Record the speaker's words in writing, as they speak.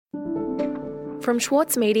From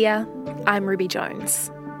Schwartz Media, I'm Ruby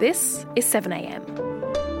Jones. This is 7am.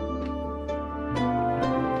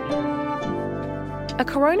 A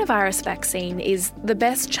coronavirus vaccine is the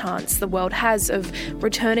best chance the world has of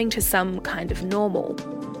returning to some kind of normal.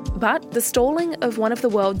 But the stalling of one of the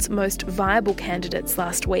world's most viable candidates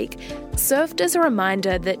last week served as a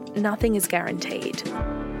reminder that nothing is guaranteed.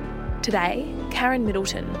 Today, Karen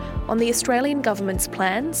Middleton on the Australian government's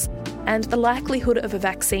plans and the likelihood of a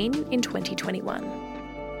vaccine in 2021.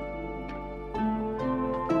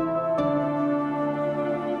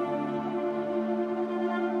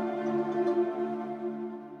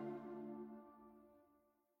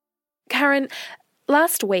 Karen,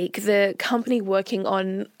 last week, the company working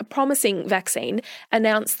on a promising vaccine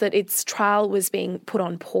announced that its trial was being put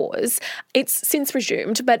on pause. It's since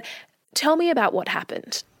resumed, but tell me about what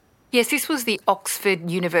happened. Yes, this was the Oxford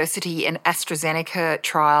University and AstraZeneca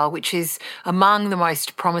trial, which is among the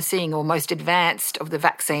most promising or most advanced of the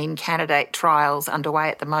vaccine candidate trials underway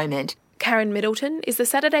at the moment. Karen Middleton is the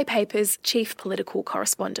Saturday paper's chief political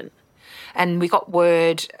correspondent. And we got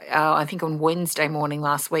word, I think on Wednesday morning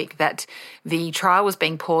last week, that the trial was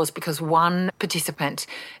being paused because one participant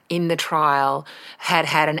in the trial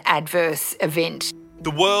had an adverse event. The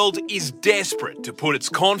world is desperate to put its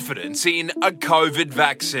confidence in a COVID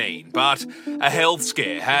vaccine, but a health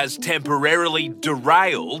scare has temporarily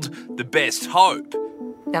derailed the best hope.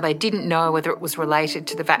 Now, they didn't know whether it was related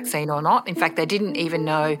to the vaccine or not. In fact, they didn't even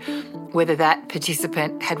know whether that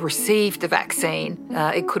participant had received the vaccine.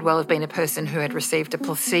 It could well have been a person who had received a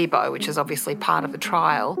placebo, which is obviously part of the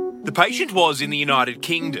trial. The patient was in the United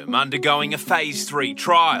Kingdom undergoing a phase 3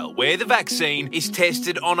 trial where the vaccine is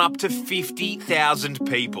tested on up to 50,000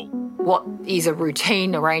 people. What is a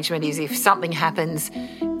routine arrangement is if something happens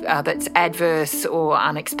that's adverse or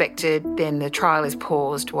unexpected, then the trial is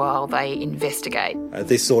paused while they investigate.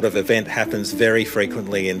 This sort of event happens very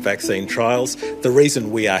frequently in vaccine trials. The reason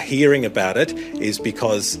we are hearing about it is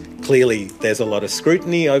because clearly there's a lot of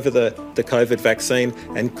scrutiny over the COVID vaccine,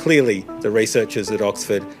 and clearly the researchers at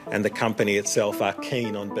Oxford and the company itself are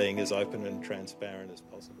keen on being as open and transparent as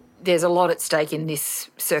possible. There's a lot at stake in this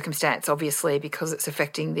circumstance, obviously, because it's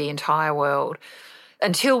affecting the entire world.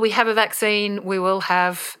 Until we have a vaccine, we will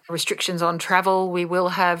have restrictions on travel, we will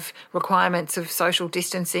have requirements of social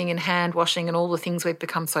distancing and hand washing and all the things we've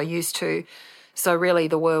become so used to. So really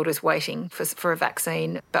the world is waiting for a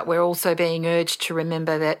vaccine, but we're also being urged to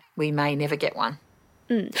remember that we may never get one.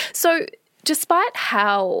 So despite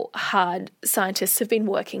how hard scientists have been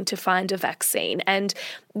working to find a vaccine and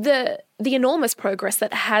the enormous progress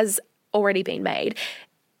that has already been made,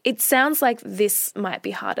 it sounds like this might be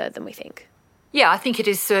harder than we think. Yeah, I think it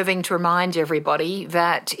is serving to remind everybody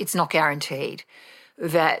that it's not guaranteed,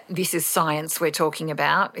 that this is science we're talking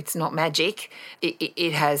about. It's not magic.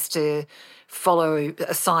 It has to follow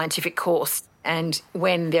a scientific course. And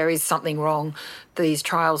when there is something wrong, these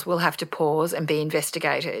trials will have to pause and be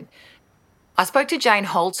investigated. I spoke to Jane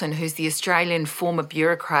Holton, who's the Australian former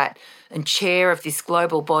bureaucrat and chair of this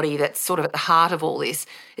global body that's sort of at the heart of all this.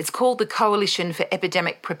 It's called the Coalition for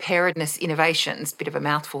Epidemic Preparedness Innovations, bit of a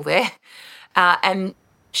mouthful there. And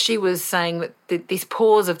she was saying that this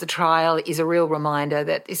pause of the trial is a real reminder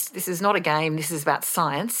that this is not a game, this is about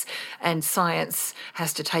science, and science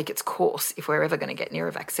has to take its course if we're ever going to get near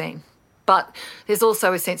a vaccine. But there's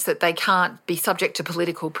also a sense that they can't be subject to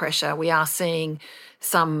political pressure. We are seeing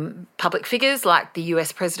some public figures like the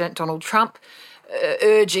US President Donald Trump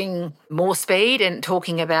urging more speed and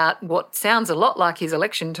talking about what sounds a lot like his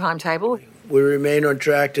election timetable. We remain on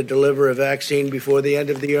track to deliver a vaccine before the end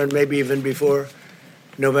of the year and maybe even before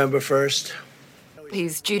November 1st.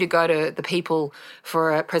 He's due to go to the people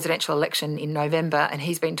for a presidential election in November, and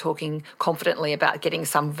he's been talking confidently about getting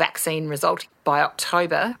some vaccine result by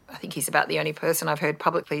October. I think he's about the only person I've heard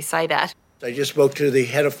publicly say that. I just spoke to the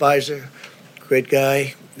head of Pfizer, great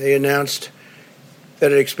guy. They announced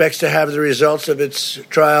that it expects to have the results of its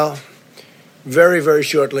trial very, very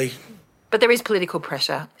shortly. But there is political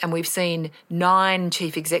pressure, and we've seen 9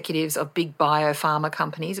 chief executives of big biopharma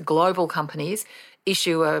companies, global companies,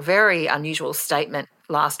 issue a very unusual statement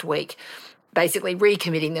last week, basically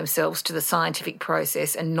recommitting themselves to the scientific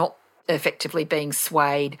process and not effectively being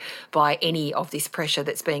swayed by any of this pressure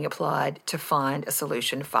that's being applied to find a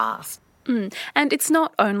solution fast. And it's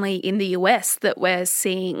not only in the US that we're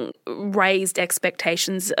seeing raised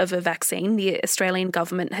expectations of a vaccine. The Australian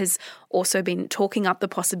government has also been talking up the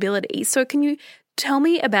possibility. So can you tell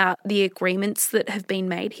me about the agreements that have been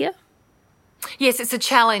made here? Yes, it's a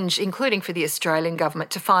challenge, including for the Australian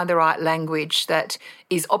government, to find the right language that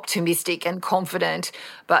is optimistic and confident,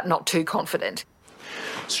 but not too confident.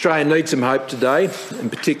 Australia needs some hope today,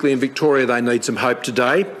 and particularly in Victoria they need some hope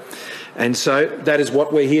today. And so that is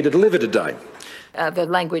what we're here to deliver today. The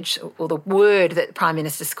language or the word that Prime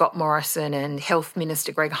Minister Scott Morrison and Health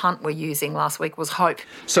Minister Greg Hunt were using last week was hope.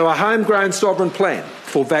 So a homegrown sovereign plan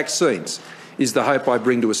for vaccines is the hope I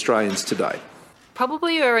bring to Australians today.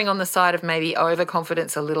 Probably erring on the side of maybe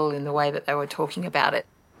overconfidence a little in the way that they were talking about it.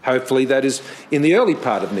 Hopefully that is in the early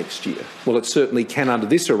part of next year. Well, it certainly can under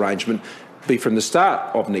this arrangement be from the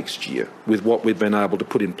start of next year with what we've been able to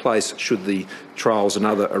put in place should the trials and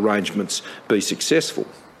other arrangements be successful.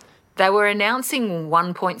 They were announcing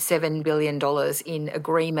 $1.7 billion in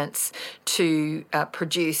agreements to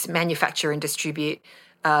produce, manufacture and distribute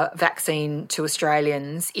vaccine to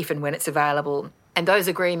Australians if and when it's available. And those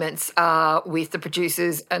agreements are with the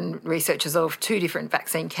producers and researchers of two different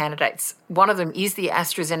vaccine candidates. One of them is the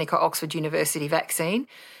AstraZeneca Oxford University vaccine,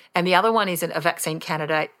 and the other one is a vaccine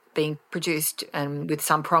candidate being produced with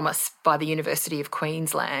some promise by the University of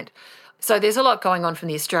Queensland. So there's a lot going on from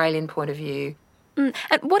the Australian point of view. And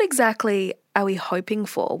what exactly are we hoping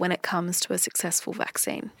for when it comes to a successful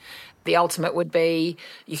vaccine? The ultimate would be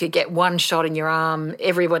you could get one shot in your arm,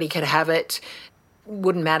 everybody could have it,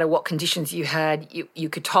 wouldn't matter what conditions you had, you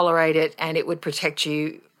could tolerate it and it would protect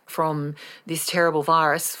you from this terrible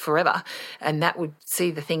virus forever, and that would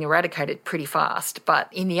see the thing eradicated pretty fast. But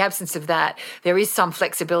in the absence of that, there is some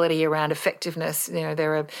flexibility around effectiveness. You know,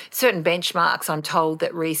 there are certain benchmarks, I'm told,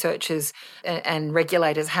 that researchers and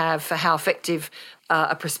regulators have for how effective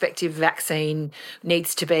a prospective vaccine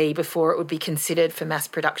needs to be before it would be considered for mass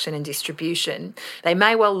production and distribution. They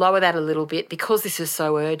may well lower that a little bit because this is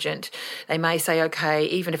so urgent. They may say, okay,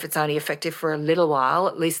 even if it's only effective for a little while,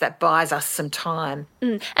 at least that buys us some time.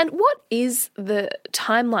 And what is the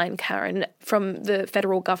timeline, Karen, from the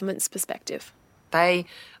federal government's perspective? They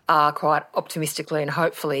are quite optimistically and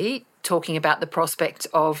hopefully talking about the prospect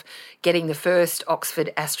of getting the first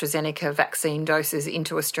Oxford AstraZeneca vaccine doses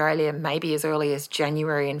into Australia maybe as early as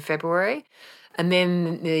January and February. And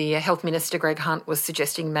then the Health Minister, Greg Hunt, was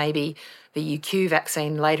suggesting maybe the UQ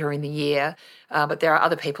vaccine later in the year. But there are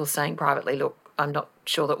other people saying privately, look, I'm not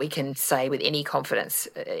sure that we can say with any confidence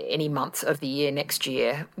any month of the year next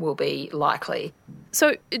year will be likely.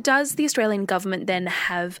 So does the Australian government then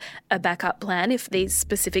have a backup plan if these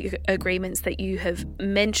specific agreements that you have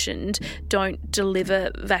mentioned don't deliver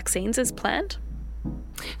vaccines as planned?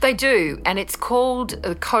 They do, and it's called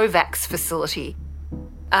a COVAX facility.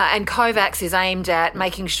 And COVAX is aimed at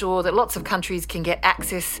making sure that lots of countries can get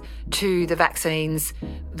access to the vaccines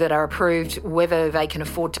that are approved, whether they can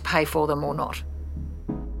afford to pay for them or not.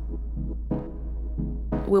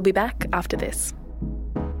 We'll be back after this.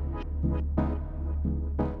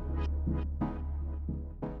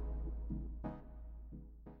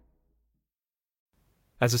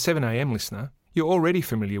 As a 7am listener, you're already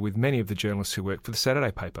familiar with many of the journalists who work for the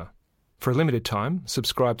Saturday paper. For a limited time,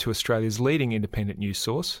 subscribe to Australia's leading independent news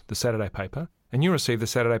source, the Saturday paper, and you'll receive the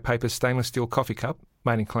Saturday paper's stainless steel coffee cup,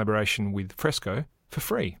 made in collaboration with Fresco, for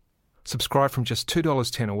free. Subscribe from just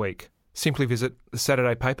 $2.10 a week. Simply visit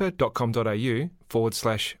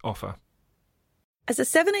thesaturdaypaper.com.au/offer. As a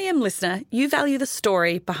 7am listener, you value the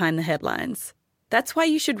story behind the headlines. That's why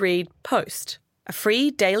you should read Post, a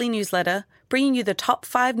free daily newsletter bringing you the top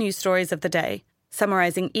 5 news stories of the day,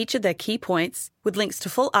 summarising each of their key points with links to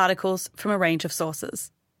full articles from a range of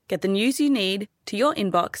sources. Get the news you need to your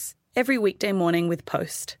inbox every weekday morning with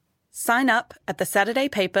Post. Sign up at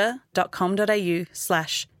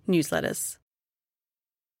thesaturdaypaper.com.au/newsletters.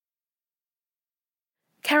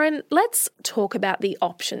 Karen, let's talk about the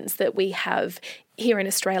options that we have here in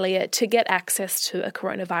Australia to get access to a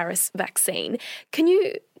coronavirus vaccine. Can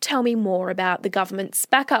you tell me more about the government's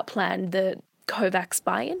backup plan, the COVAX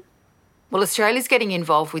buy-in? Well, Australia's getting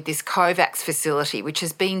involved with this COVAX facility, which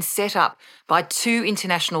has been set up by 2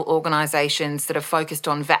 international organisations that are focused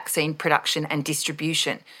on vaccine production and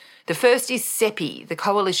distribution. The first is CEPI, the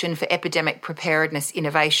Coalition for Epidemic Preparedness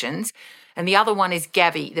Innovations, and the other one is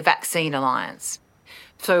Gavi, the Vaccine Alliance.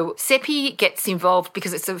 So CEPI gets involved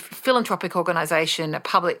because it's a philanthropic organisation, a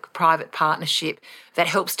public-private partnership that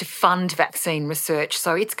helps to fund vaccine research.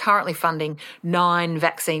 So it's currently funding 9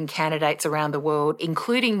 vaccine candidates around the world,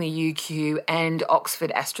 including the UQ and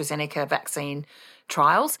Oxford AstraZeneca vaccine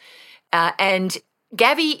trials. And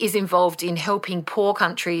Gavi is involved in helping poor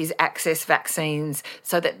countries access vaccines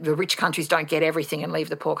so that the rich countries don't get everything and leave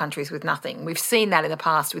the poor countries with nothing. We've seen that in the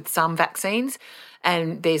past with some vaccines,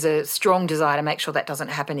 and there's a strong desire to make sure that doesn't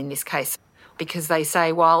happen in this case, because they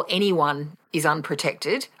say while anyone is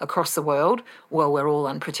unprotected across the world, well, we're all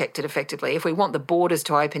unprotected effectively. If we want the borders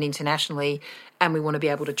to open internationally and we want to be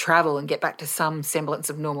able to travel and get back to some semblance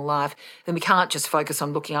of normal life, then we can't just focus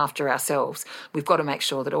on looking after ourselves. We've got to make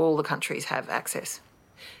sure that all the countries have access.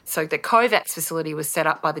 So the COVAX facility was set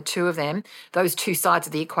up by the two of them, those two sides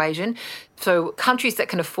of the equation. So countries that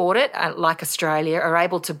can afford it, like Australia, are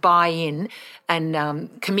able to buy in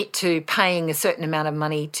and commit to paying a certain amount of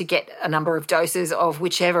money to get a number of doses of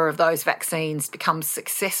whichever of those vaccines becomes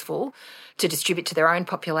successful to distribute to their own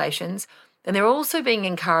populations. And they're also being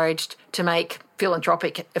encouraged to make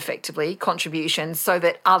philanthropic, effectively, contributions so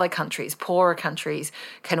that other countries, poorer countries,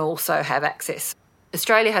 can also have access.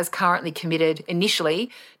 Australia has currently committed initially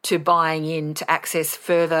to buying in to access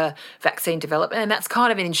further vaccine development, and that's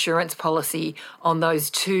kind of an insurance policy on those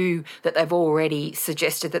two that they've already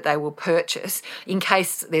suggested that they will purchase in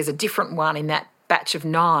case there's a different one in that batch of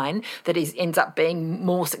 9 that ends up being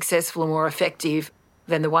more successful and more effective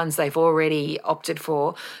than the ones they've already opted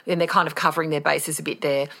for. Then they're kind of covering their bases a bit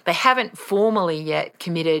there. They haven't formally yet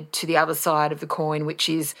committed to the other side of the coin, which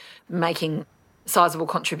is making sizable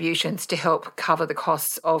contributions to help cover the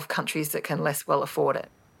costs of countries that can less well afford it.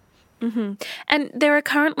 Mm-hmm. And there are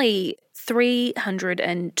currently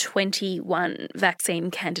 321 vaccine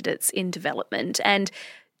candidates in development, and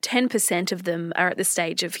 10% of them are at the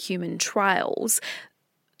stage of human trials.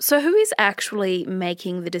 So who is actually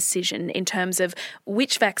making the decision in terms of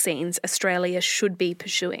which vaccines Australia should be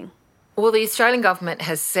pursuing? Well, the Australian government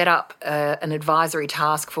has set up an advisory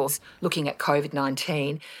task force looking at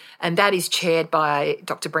COVID-19, and that is chaired by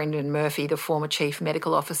Dr. Brendan Murphy, the former Chief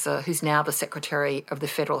Medical Officer, who's now the Secretary of the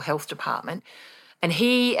Federal Health Department. And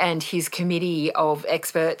he and his committee of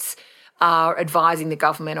experts are advising the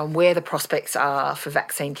government on where the prospects are for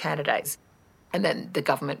vaccine candidates. And then the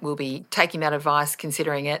government will be taking that advice,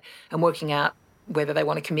 considering it, and working out whether they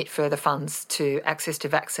want to commit further funds to access to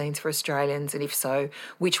vaccines for Australians, and if so,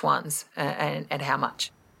 which ones and how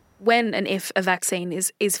much. When and if a vaccine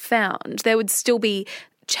is found, there would still be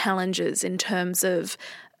challenges in terms of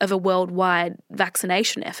a worldwide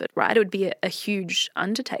vaccination effort, right? It would be a huge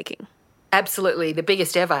undertaking. Absolutely, the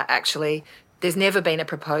biggest ever, actually. There's never been a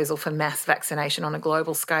proposal for mass vaccination on a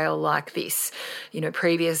global scale like this. You know,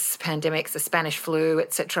 previous pandemics, the Spanish flu,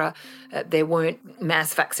 etc., there weren't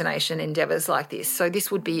mass vaccination endeavours like this. So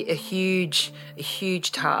this would be a huge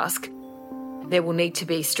task. There will need to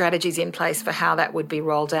be strategies in place for how that would be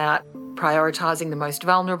rolled out, prioritising the most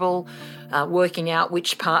vulnerable, working out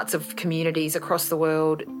which parts of communities across the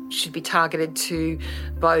world should be targeted to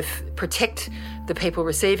both protect the people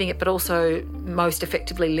receiving it, but also most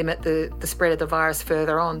effectively limit the spread of the virus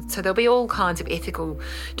further on. So there'll be all kinds of ethical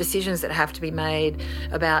decisions that have to be made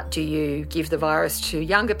about, do you give the virus to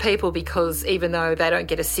younger people because even though they don't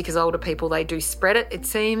get as sick as older people, they do spread it, it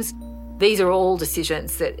seems. These are all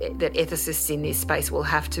decisions that ethicists in this space will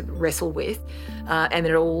have to wrestle with, and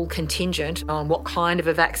they're all contingent on what kind of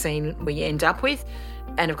a vaccine we end up with,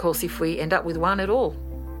 and of course if we end up with one at all.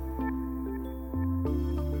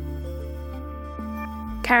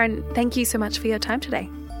 Karen, thank you so much for your time today.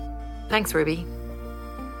 Thanks, Ruby.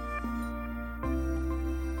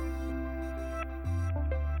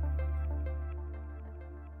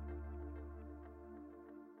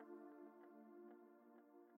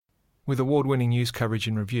 With award-winning news coverage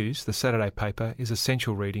and reviews, The Saturday Paper is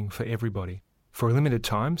essential reading for everybody. For a limited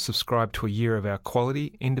time, subscribe to a year of our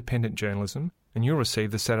quality, independent journalism, and you'll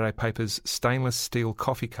receive The Saturday Paper's stainless steel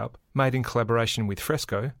coffee cup, made in collaboration with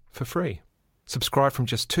Fresco, for free. Subscribe from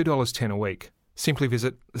just $2.10 a week. Simply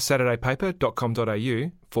visit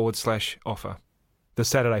thesaturdaypaper.com.au/offer. The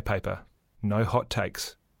Saturday Paper. No hot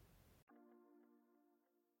takes.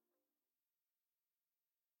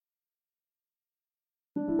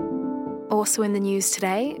 Also in the news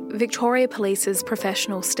today, Victoria Police's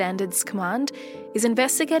Professional Standards Command is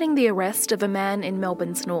investigating the arrest of a man in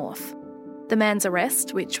Melbourne's north. The man's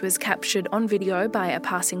arrest, which was captured on video by a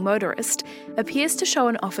passing motorist, appears to show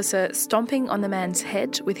an officer stomping on the man's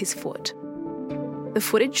head with his foot. The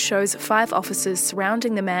footage shows 5 officers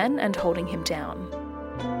surrounding the man and holding him down.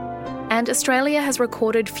 And Australia has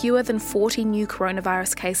recorded fewer than 40 new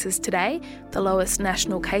coronavirus cases today, the lowest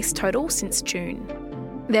national case total since June.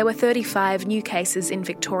 There were 35 new cases in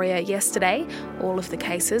Victoria yesterday. All of the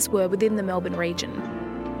cases were within the Melbourne region.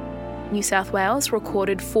 New South Wales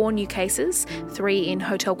recorded 4 new cases, 3 in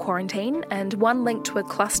hotel quarantine and 1 linked to a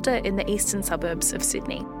cluster in the eastern suburbs of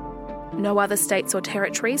Sydney. No other states or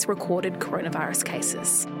territories recorded coronavirus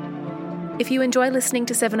cases. If you enjoy listening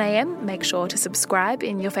to 7am, make sure to subscribe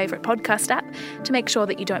in your favourite podcast app to make sure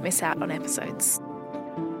that you don't miss out on episodes.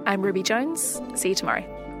 I'm Ruby Jones. See you tomorrow.